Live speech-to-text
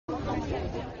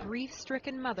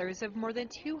grief-stricken mothers of more than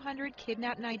 200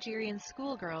 kidnapped Nigerian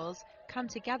schoolgirls come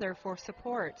together for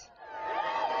support,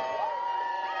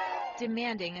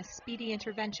 demanding a speedy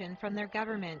intervention from their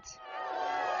government.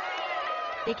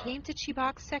 They came to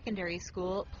Chibok Secondary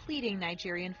School pleading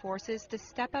Nigerian forces to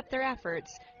step up their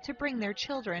efforts to bring their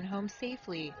children home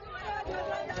safely.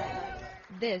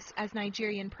 This as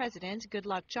Nigerian President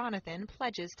Goodluck Jonathan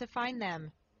pledges to find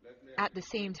them. At the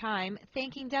same time,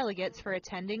 thanking delegates for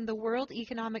attending the World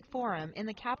Economic Forum in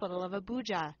the capital of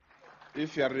Abuja.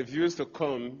 If you are refused to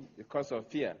come because of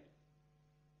fear,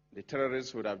 the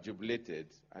terrorists would have jubilated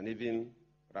and even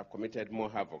would have committed more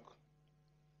havoc.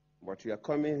 But you are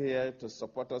coming here to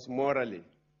support us morally.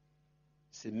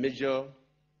 It's a major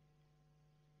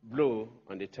blow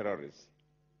on the terrorists.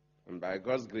 And by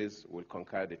God's grace, we'll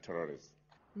conquer the terrorists.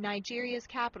 Nigeria's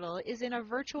capital is in a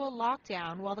virtual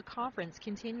lockdown while the conference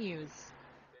continues.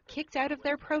 Kicked out of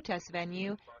their protest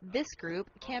venue, this group,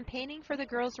 campaigning for the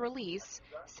girls' release,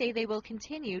 say they will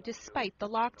continue despite the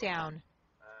lockdown.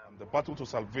 The battle to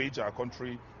salvage our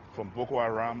country from Boko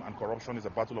Haram and corruption is a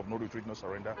battle of no retreat, no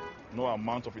surrender. No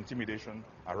amount of intimidation,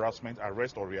 harassment,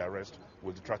 arrest or rearrest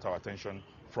will detract our attention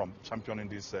from championing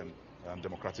this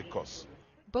democratic cause.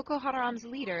 Boko Haram's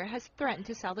leader has threatened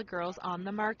to sell the girls on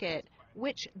the market,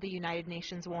 which, the United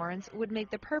Nations warns, would make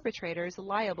the perpetrators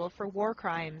liable for war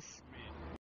crimes.